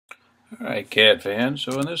Alright, CAD fans,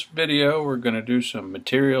 so in this video we're going to do some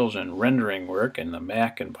materials and rendering work in the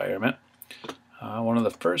Mac environment. One of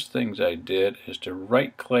the first things I did is to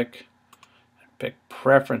right click and pick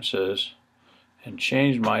preferences and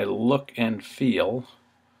change my look and feel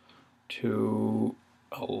to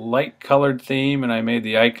a light colored theme, and I made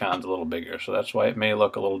the icons a little bigger, so that's why it may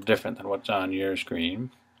look a little different than what's on your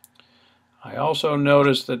screen. I also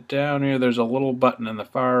noticed that down here there's a little button in the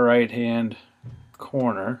far right hand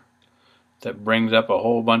corner that brings up a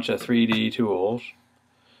whole bunch of 3D tools,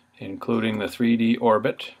 including the 3D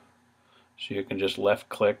orbit. So you can just left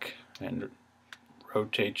click and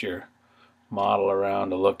rotate your model around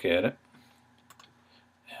to look at it.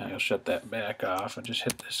 And I'll shut that back off and just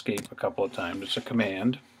hit escape a couple of times. It's a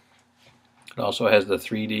command. It also has the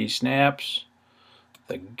 3D snaps,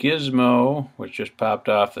 the gizmo, which just popped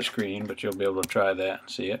off the screen, but you'll be able to try that and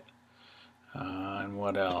see it. And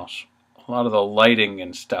what else? A lot of the lighting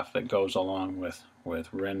and stuff that goes along with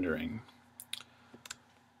rendering.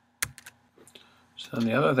 So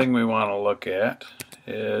the other thing we want to look at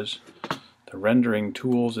is the rendering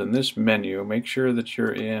tools in this menu. Make sure that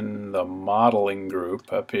you're in the modeling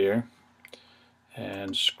group up here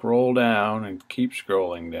and scroll down and keep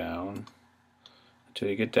scrolling down until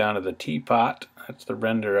you get down to the teapot. That's the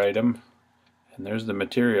render item, and there's the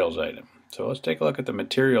materials item. So let's take a look at the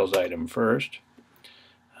materials item first.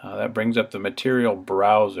 That brings up the material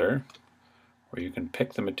browser where you can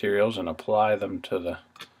pick the materials and apply them to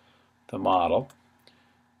the model.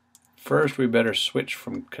 First, we better switch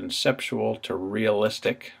from conceptual to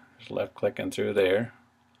realistic. Just left clicking through there.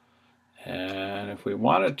 And if we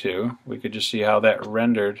wanted to, we could just see how that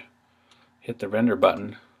rendered. Hit the render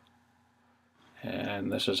button.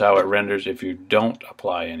 And this is how it renders if you don't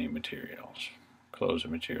apply any materials. Close the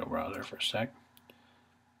material browser for a sec.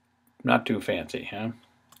 Not too fancy, huh?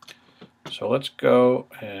 So let's go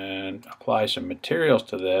and apply some materials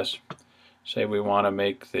to this. Say we want to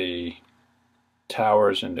make the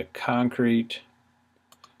towers into concrete,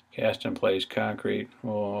 cast in place concrete,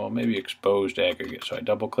 well, maybe exposed aggregate. So I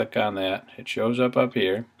double click on that. It shows up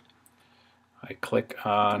here. I click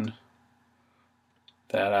on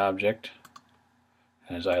that object,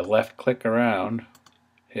 and as I left click around,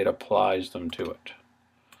 it applies them to it.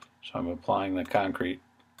 So I'm applying the concrete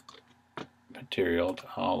material to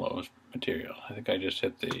all those materials. I think I just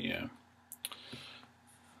hit the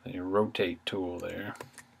rotate tool there,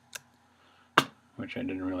 which I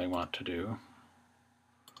didn't really want to do.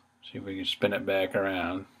 See if we can spin it back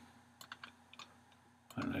around.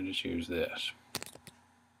 And I just use this.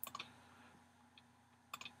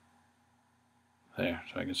 There,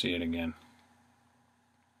 so I can see it again.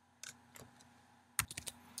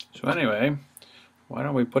 So anyway, why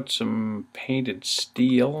don't we put some painted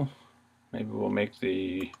steel? Maybe we'll make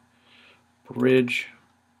the bridge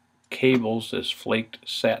cables this flaked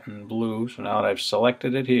satin blue. So now that I've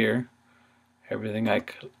selected it here, everything I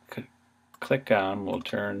click on will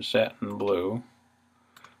turn satin blue.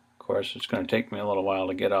 Of course, it's going to take me a little while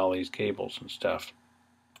to get all these cables and stuff.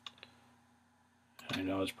 I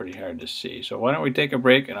know it's pretty hard to see. So why don't we take a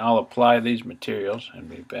break and I'll apply these materials and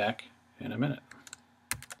be back in a minute.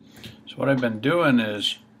 So what I've been doing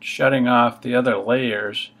is shutting off the other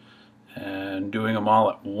layers and doing them all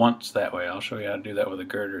at once that way. I'll show you how to do that with the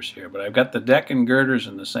girders here. But I've got the deck and girders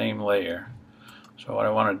in the same layer. So what I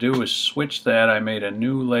want to do is switch that. I made a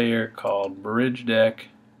new layer called Bridge Deck.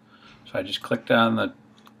 So I just clicked on the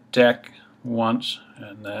deck once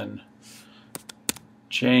and then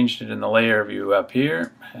changed it in the layer view up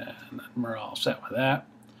here. And then we're all set with that.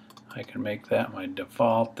 I can make that my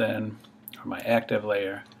default then, or my active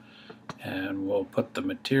layer. And we'll put the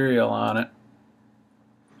material on it.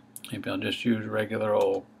 Maybe I'll just use regular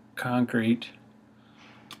old concrete.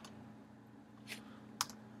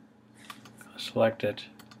 Select it.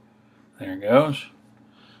 There it goes.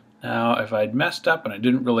 Now if I'd messed up and I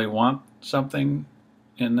didn't really want something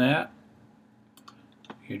in that,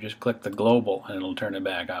 you just click the global and it'll turn it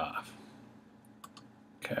back off.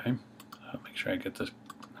 Okay, so make sure I get this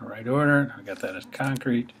in the right order. I got that as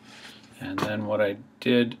concrete. And then what I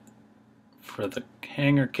did for the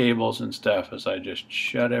hanger cables and stuff is I just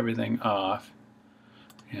shut everything off.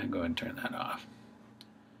 And go ahead and turn that off.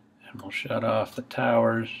 And we'll shut off the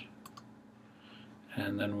towers.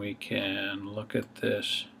 And then we can look at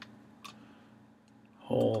this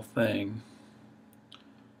whole thing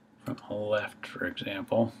from the left, for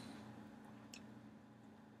example,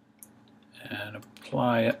 and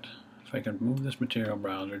apply it. If I can move this material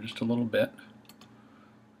browser just a little bit,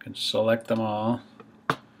 I can select them all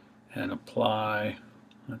and apply.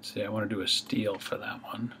 Let's see, I want to do a steel for that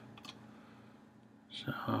one.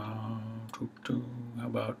 So, how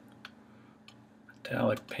about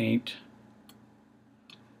metallic paint,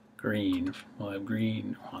 green. We'll have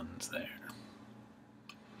green ones there.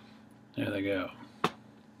 There they go.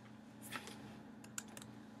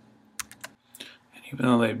 And even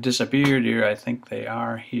though they've disappeared here, I think they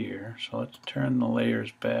are here. So let's turn the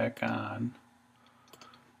layers back on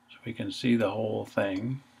so we can see the whole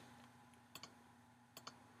thing.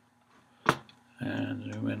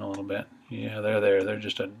 And zoom in a little bit. Yeah, they're there. They're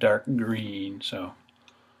just a dark green, so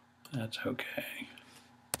that's okay.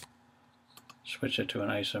 Switch it to an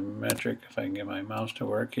isometric if I can get my mouse to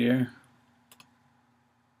work here.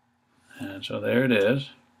 And so there it is.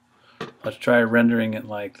 Let's try rendering it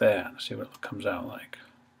like that. See what it comes out like.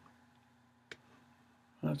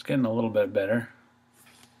 Well, it's getting a little bit better.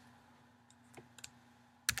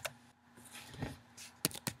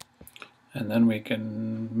 And then we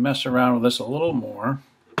can mess around with this a little more.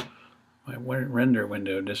 My render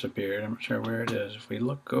window disappeared. I'm not sure where it is. If we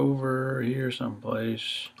look over here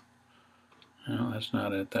someplace, no, that's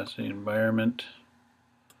not it. That's the environment.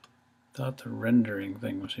 Thought the rendering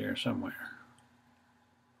thing was here somewhere.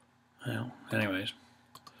 Well, anyways,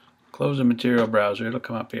 close the material browser. It'll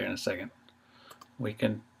come up here in a second. We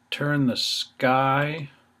can turn the sky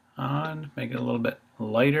on, make it a little bit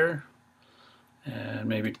lighter, and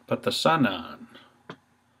maybe put the sun on.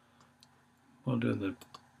 We'll do the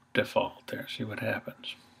default there, see what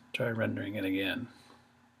happens. Try rendering it again.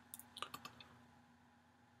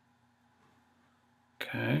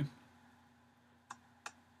 Okay.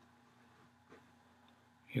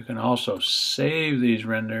 You can also save these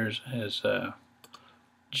renders as a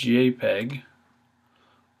JPEG,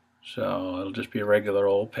 so it'll just be a regular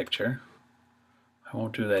old picture. I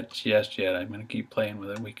won't do that just yet. I'm going to keep playing with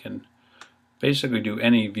it. We can basically do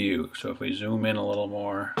any view. So if we zoom in a little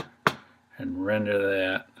more and render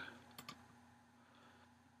that,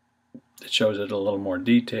 it shows it a little more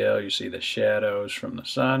detail. You see the shadows from the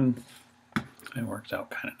sun. It works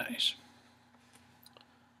out kind of nice.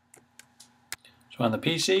 So on the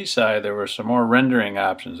PC side, there were some more rendering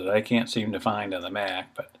options that I can't seem to find on the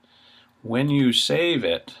Mac, but when you save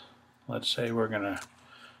it, let's say we're going to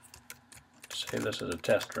save this as a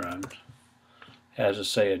test run, as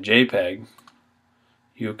say a JPEG,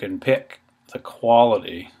 you can pick the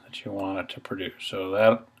quality that you want it to produce. So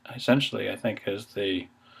that essentially, I think, is the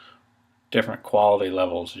different quality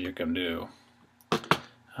levels you can do.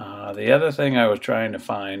 The other thing I was trying to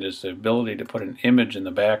find is the ability to put an image in the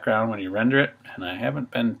background when you render it, and I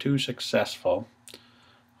haven't been too successful,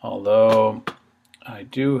 although I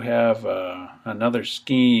do have another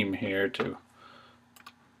scheme here to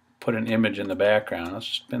put an image in the background. Let's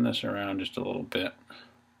spin this around just a little bit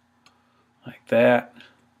like that,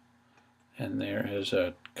 and there is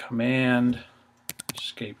a command,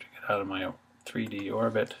 escape to get out of my 3D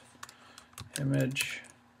orbit, image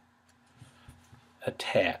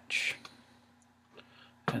attach,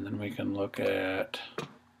 and then we can look at,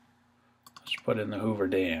 let's put in the Hoover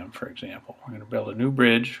Dam, for example. We're going to build a new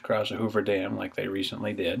bridge across the Hoover Dam like they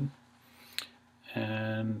recently did,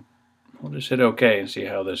 and we'll just hit OK and see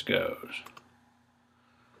how this goes.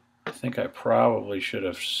 I think I probably should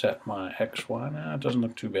have set my XY. Nah, it doesn't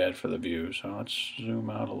look too bad for the view, so let's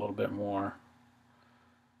zoom out a little bit more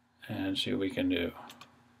and see what we can do.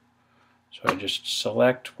 So I just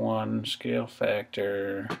select one, scale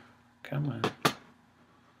factor, come on.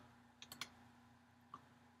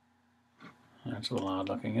 That's a little odd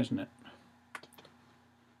looking, isn't it?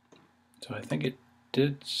 So I think it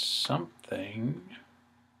did something.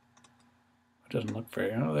 It doesn't look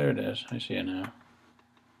very, oh there it is, I see it now.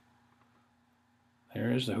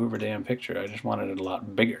 There is the Hoover Dam picture, I just wanted it a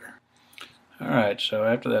lot bigger. Alright, so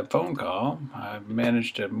after that phone call, I've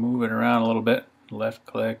managed to move it around a little bit. Left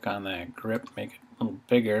click on that grip, make it a little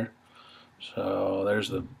bigger. So there's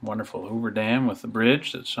the wonderful Hoover Dam with the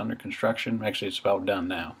bridge that's under construction. Actually, it's about done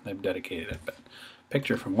now. They've dedicated it, but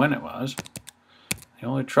picture from when it was. The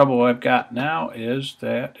only trouble I've got now is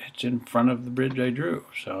that it's in front of the bridge I drew.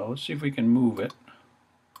 So let's see if we can move it.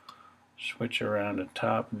 Switch around to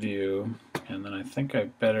top view, and then I think I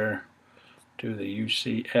better do the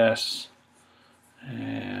UCS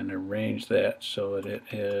and arrange that so that it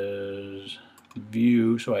is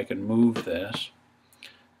view, so I can move this,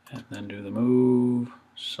 and then do the move,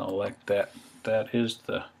 select that. That is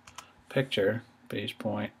the picture, base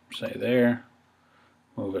point, say there,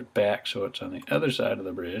 move it back so it's on the other side of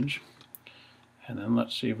the bridge, and then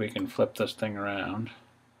let's see if we can flip this thing around.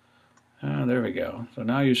 There we go. So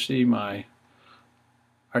now you see my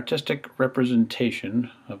artistic representation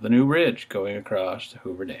of the new bridge going across the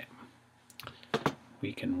Hoover Dam.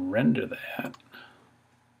 We can render that,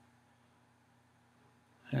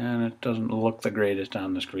 and it doesn't look the greatest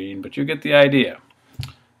on the screen, but you get the idea.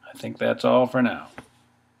 I think that's all for now.